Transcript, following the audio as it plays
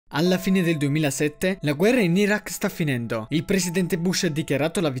Alla fine del 2007, la guerra in Iraq sta finendo. Il presidente Bush ha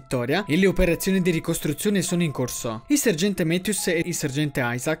dichiarato la vittoria e le operazioni di ricostruzione sono in corso. Il sergente Matthews e il sergente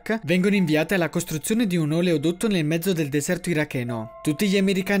Isaac vengono inviati alla costruzione di un oleodotto nel mezzo del deserto iracheno. Tutti gli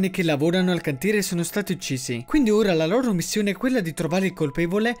americani che lavorano al cantiere sono stati uccisi, quindi ora la loro missione è quella di trovare il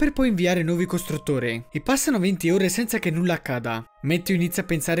colpevole per poi inviare nuovi costruttori. E passano 20 ore senza che nulla accada. Matthew inizia a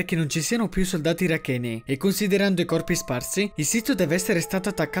pensare che non ci siano più soldati iracheni e, considerando i corpi sparsi, il sito deve essere stato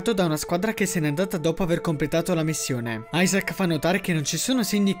attaccato da una squadra che se n'è andata dopo aver completato la missione. Isaac fa notare che non ci sono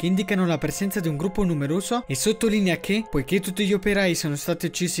segni che indicano la presenza di un gruppo numeroso e sottolinea che, poiché tutti gli operai sono stati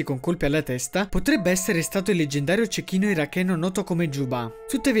uccisi con colpi alla testa, potrebbe essere stato il leggendario cecchino iracheno noto come Juba.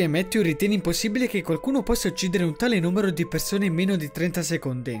 Tuttavia Matthew ritiene impossibile che qualcuno possa uccidere un tale numero di persone in meno di 30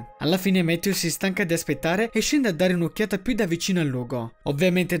 secondi. Alla fine Matthew si stanca di aspettare e scende a dare un'occhiata più da vicino al luogo,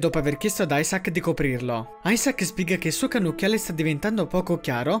 ovviamente dopo aver chiesto ad Isaac di coprirlo. Isaac spiega che il suo cannocchiale sta diventando poco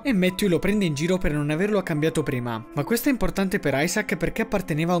chiaro e Matthew lo prende in giro per non averlo cambiato prima, ma questo è importante per Isaac perché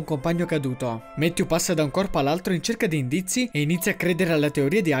apparteneva a un compagno caduto. Matthew passa da un corpo all'altro in cerca di indizi e inizia a credere alla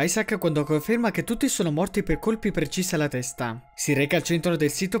teoria di Isaac quando conferma che tutti sono morti per colpi precisi alla testa. Si reca al centro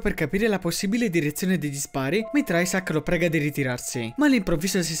del sito per capire la possibile direzione degli spari, mentre Isaac lo prega di ritirarsi, ma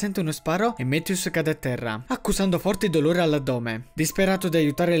all'improvviso si sente uno sparo e Matthews cade a terra, accusando forte dolore all'addome. Disperato di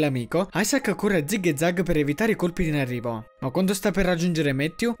aiutare l'amico, Isaac corre a zig e zag per evitare i colpi in arrivo, ma quando sta per raggiungere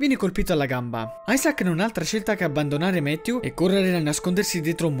Matthew viene colpito alla gamba. Isaac non ha altra scelta che abbandonare Matthew e correre a nascondersi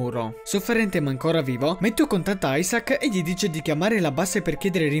dietro un muro. Sofferente ma ancora vivo, Matthew contatta Isaac e gli dice di chiamare la base per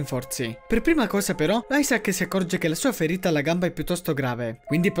chiedere rinforzi. Per prima cosa però, Isaac si accorge che la sua ferita alla gamba è piuttosto grave,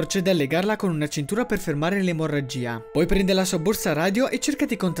 quindi procede a legarla con una cintura per fermare l'emorragia. Poi prende la sua borsa radio e cerca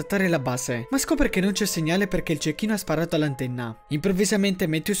di contattare la base, ma scopre che non c'è segnale perché il cecchino ha sparato all'antenna. Improvvisamente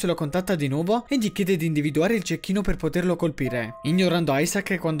Matthews lo contatta di nuovo e gli chiede di individuare il cecchino per poterlo colpire, ignorando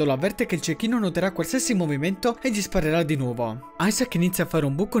Isaac quando lo avverte che il cecchino noterà qualsiasi movimento e gli sparerà di nuovo. Isaac inizia a fare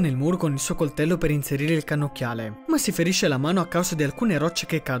un buco nel muro con il suo coltello per inserire il cannocchiale, ma si ferisce la mano a causa di alcune rocce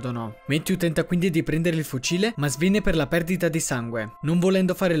che cadono. Matthew tenta quindi di prendere il fucile, ma sviene per la perdita di sangue. Non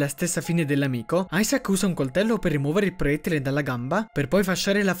volendo fare la stessa fine dell'amico, Isaac usa un coltello per rimuovere il proiettile dalla gamba, per poi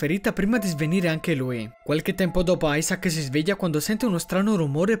fasciare la ferita prima di svenire anche lui. Qualche tempo dopo Isaac si sveglia quando sente uno strano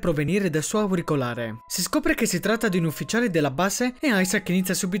rumore provenire dal suo auricolare. Si scopre che si tratta di un ufficiale della base e Isaac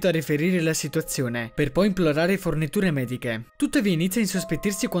inizia subito a riferire la situazione, per poi implorare forniture mediche. Tuttavia inizia a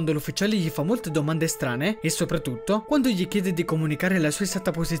insospettirsi quando l'ufficiale gli fa molte domande strane e soprattutto quando gli chiede di comunicare la sua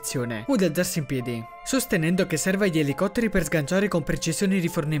esatta posizione o di alzarsi in piedi, sostenendo che serve agli elicotteri per sganciare con precisione i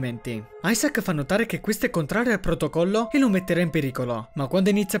rifornimenti. Isaac fa notare che questo è contrario al protocollo e lo metterà in pericolo, ma quando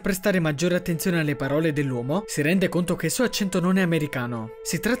inizia a prestare maggiore attenzione alle parole dell'uomo, si rende conto che il suo accento non è americano.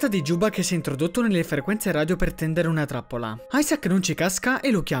 Si tratta di Juba che si è introdotto nelle frequenze radio per tendere una trappola. Isaac non ci casca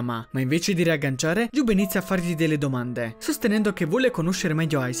e lo chiama, ma invece di riagganciare, Juba inizia a fargli delle domande, sostenendo che vuole conoscere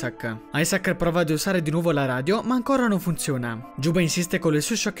meglio Isaac. Isaac prova ad usare di nuovo la radio, ma ancora non funziona. Juba insiste con le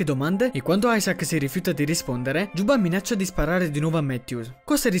sue sciocche domande e quando Isaac si rifiuta di rispondere, Juba minaccia di sparare di nuovo a Matthews,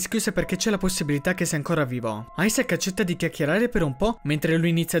 cosa rischiosa perché c'è la possibilità che sia ancora vivo. Isaac accetta di chiacchierare per un po', mentre lui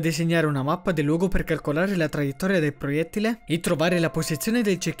inizia a disegnare una mappa del luogo per calcolare la traiettoria del proiettile e trovare la posizione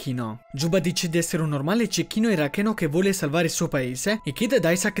del cecchino. Juba dice di essere un normale cecchino iracheno che vuole salvare il suo paese e chiede ad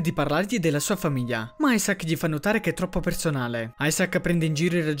Isaac di parlargli della sua famiglia, ma Isaac gli fa notare che è troppo personale. Isaac prende in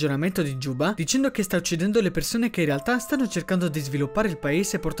giro il ragionamento di Juba dicendo che sta uccidendo le persone che in realtà stanno cercando di sviluppare il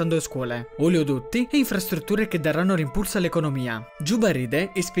paese portando scuole, oleodotti e infrastrutture che daranno rimpulso all'economia. Juba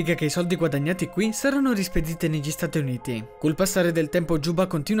ride e spiega che i soldi guadagnati qui saranno rispediti negli Stati Uniti. Col passare del tempo Juba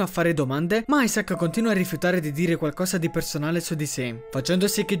continua a fare domande, ma Isaac continua a rifiutare di dire qualcosa di personale su di sé, facendo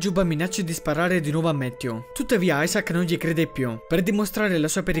sì che Juba minacci di sparare di nuovo a Matthew. Tuttavia Isaac non gli crede più. Per dimostrare la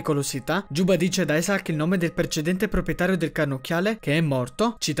sua pericolosità, Juba dice ad Isaac il nome del precedente proprietario del cannocchiale che è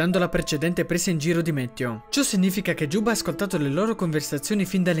morto, citando la precedente presa in giro di Matthew. Ciò significa che Juba ha ascoltato le loro conversazioni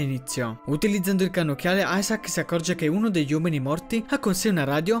fin dall'inizio. Utilizzando il cannocchiale, Isaac si accorge che uno degli uomini morti ha con sé una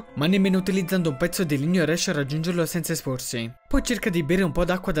radio, ma nemmeno utilizzando un pezzo di legno riesce a raggiungerlo senza esporsi. Poi cerca di bere un po'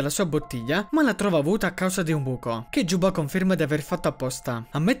 d'acqua dalla sua bottiglia, ma la trova vuota a causa di un buco, che Juba conferma di aver fatto apposta.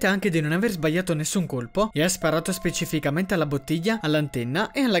 Ammette anche di non aver sbagliato nessun colpo e ha sparato specificamente alla bottiglia,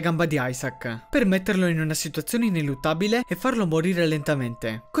 all'antenna e alla gamba di Isaac, per metterlo in una situazione ineluttabile e farlo morire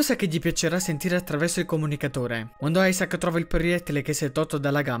lentamente, cosa che gli piacerà sentire attraverso il comunicatore. Quando Isaac trova il proiettile che si è tolto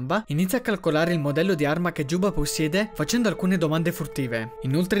dalla gamba, inizia a calcolare il modello di arma che Juba possiede facendo alcune domande furtive.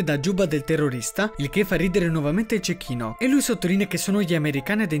 Inoltre dà Juba del terrorista, il che fa ridere nuovamente il cecchino, e lui sottolinea sottolinea che sono gli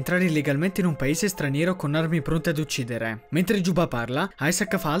americani ad entrare illegalmente in un paese straniero con armi pronte ad uccidere. Mentre Juba parla,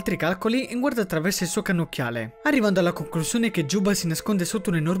 Isaac fa altri calcoli e guarda attraverso il suo cannocchiale, arrivando alla conclusione che Juba si nasconde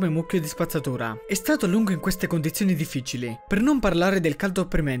sotto un enorme mucchio di spazzatura. È stato a lungo in queste condizioni difficili, per non parlare del caldo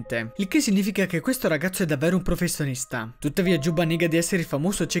opprimente, il che significa che questo ragazzo è davvero un professionista. Tuttavia Juba nega di essere il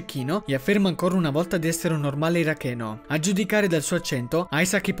famoso cecchino e afferma ancora una volta di essere un normale iracheno. A giudicare dal suo accento,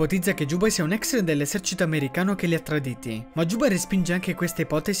 Isaac ipotizza che Juba sia un ex dell'esercito americano che li ha traditi, ma Juba respinge anche questa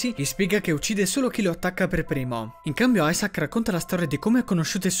ipotesi e spiega che uccide solo chi lo attacca per primo. In cambio Isaac racconta la storia di come ha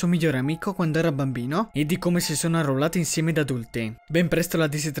conosciuto il suo migliore amico quando era bambino e di come si sono arruolati insieme da adulti. Ben presto la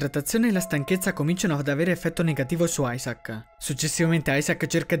disidratazione e la stanchezza cominciano ad avere effetto negativo su Isaac. Successivamente Isaac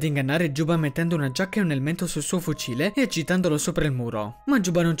cerca di ingannare Juba mettendo una giacca e un elmetto sul suo fucile e agitandolo sopra il muro, ma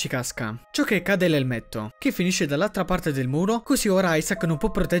Juba non ci casca. Ciò che cade è l'elmetto, che finisce dall'altra parte del muro, così ora Isaac non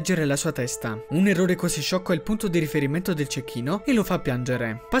può proteggere la sua testa. Un errore così sciocco è il punto di riferimento del cecchino e lo fa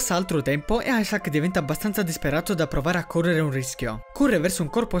piangere. Passa altro tempo e Isaac diventa abbastanza disperato da provare a correre un rischio. Corre verso un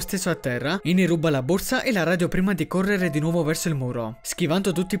corpo steso a terra e ne ruba la borsa e la radio prima di correre di nuovo verso il muro,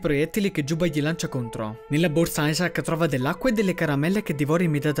 schivando tutti i proiettili che Juba gli lancia contro. Nella borsa Isaac trova dell'acqua e delle caramelle che divora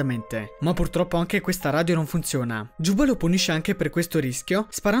immediatamente, ma purtroppo anche questa radio non funziona. Juba lo punisce anche per questo rischio,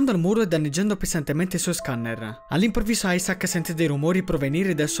 sparando al muro e danneggiando pesantemente il suo scanner. All'improvviso Isaac sente dei rumori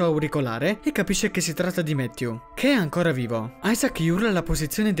provenire dal suo auricolare e capisce che si tratta di Matthew, che è ancora vivo. Isaac gli urla la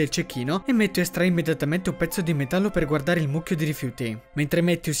posizione del cecchino e Matthew estrae immediatamente un pezzo di metallo per guardare il mucchio di rifiuti. Mentre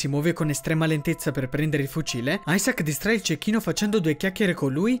Matthew si muove con estrema lentezza per prendere il fucile, Isaac distrae il cecchino facendo due chiacchiere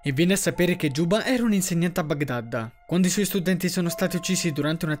con lui e viene a sapere che Juba era un insegnante a Baghdad. Quando i suoi studenti sono stati uccisi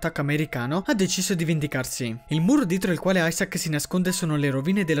durante un attacco americano, ha deciso di vendicarsi. Il muro dietro il quale Isaac si nasconde sono le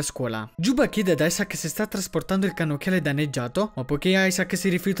rovine della scuola. Juba chiede ad Isaac se sta trasportando il cannocchiale danneggiato, ma poiché Isaac si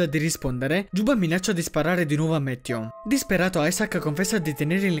rifiuta di rispondere, Juba minaccia di sparare di nuovo a Matthew. Disperato, Isaac confessa di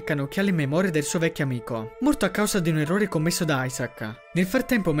tenere il cannocchiale in memoria del suo vecchio amico, morto a causa di un errore commesso da Isaac. Nel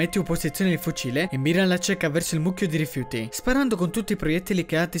frattempo Matthew posiziona il fucile e mira alla cieca verso il mucchio di rifiuti, sparando con tutti i proiettili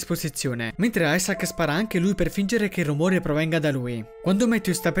che ha a disposizione, mentre Isaac spara anche lui per fingere che il rumore provenga da lui. Quando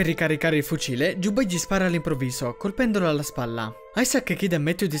Matthew sta per ricaricare il fucile, Juba gli spara all'improvviso, colpendolo alla spalla. Isaac chiede a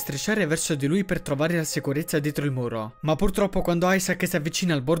Matthew di strisciare verso di lui per trovare la sicurezza dietro il muro, ma purtroppo quando Isaac si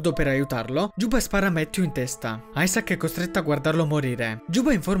avvicina al bordo per aiutarlo, Juba spara a Matthew in testa. Isaac è costretto a guardarlo morire.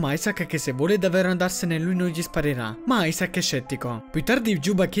 Juba informa Isaac che se vuole davvero andarsene lui non gli sparerà, ma Isaac è scettico. Più tardi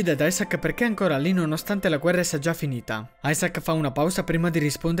Juba chiede ad Isaac perché è ancora lì nonostante la guerra sia già finita. Isaac fa una pausa prima di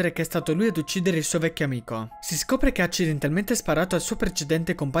rispondere che è stato lui ad uccidere il suo vecchio amico. Si scopre che ha accidentalmente sparato al suo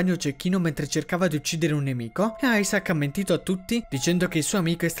precedente compagno cecchino mentre cercava di uccidere un nemico e Isaac ha mentito a tutti dicendo che il suo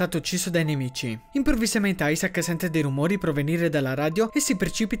amico è stato ucciso dai nemici. Improvvisamente Isaac sente dei rumori provenire dalla radio e si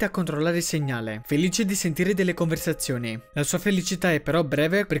precipita a controllare il segnale, felice di sentire delle conversazioni. La sua felicità è però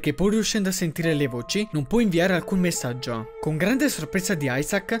breve perché pur riuscendo a sentire le voci, non può inviare alcun messaggio. Con grande sorpresa di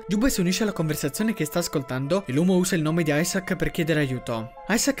Isaac, Juba si unisce alla conversazione che sta ascoltando e l'uomo usa il nome di Isaac per chiedere aiuto.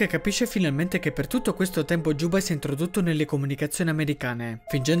 Isaac capisce finalmente che per tutto questo tempo Juba si è introdotto nelle comunicazioni americane,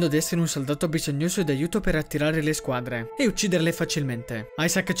 fingendo di essere un soldato bisognoso di aiuto per attirare le squadre e ucciderle facilmente.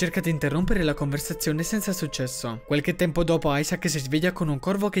 Isaac cerca di interrompere la conversazione senza successo. Qualche tempo dopo Isaac si sveglia con un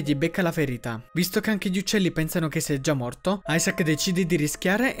corvo che gli becca la ferita. Visto che anche gli uccelli pensano che sia già morto, Isaac decide di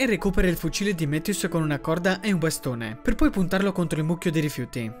rischiare e recupera il fucile di Matthews con una corda e un bastone, per poi puntarlo contro il mucchio di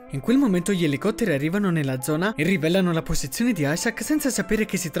rifiuti. In quel momento gli elicotteri arrivano nella zona e rivelano la posizione di Isaac senza sapere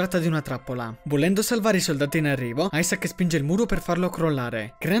che si tratta di una trappola. Volendo salvare i soldati in arrivo, Isaac spinge il muro per farlo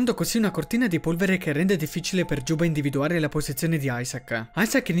crollare, creando così una cortina di polvere che rende difficile per Juba individuare la posizione di Isaac.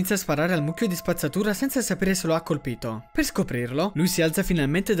 Isaac inizia a sparare al mucchio di spazzatura senza sapere se lo ha colpito. Per scoprirlo, lui si alza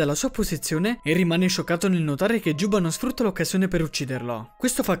finalmente dalla sua posizione e rimane scioccato nel notare che Juba non sfrutta l'occasione per ucciderlo.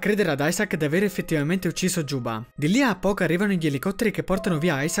 Questo fa credere ad Isaac di aver effettivamente ucciso Juba. Di lì a poco arrivano gli elicotteri che portano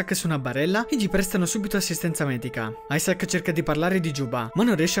via Isaac su una barella e gli prestano subito assistenza medica. Isaac cerca di parlare di Juba, ma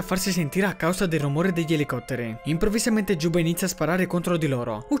non riesce a farsi sentire a causa del rumore degli elicotteri. Improvvisamente Juba inizia a sparare contro di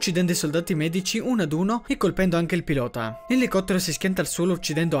loro, uccidendo i soldati medici uno ad uno e colpendo anche il pilota. L'elicottero si schianta al suolo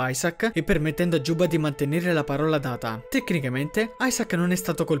uccidendo Isaac e permettendo a Juba di mantenere la parola data. Tecnicamente Isaac non è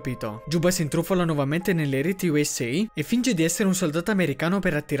stato colpito. Juba si intrufola nuovamente nelle reti USA e finge di essere un soldato americano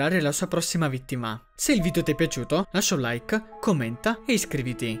per attirare la sua prossima vittima. Se il video ti è piaciuto, lascia un like, commenta e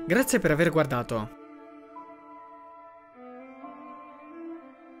iscriviti. Grazie per aver guardato.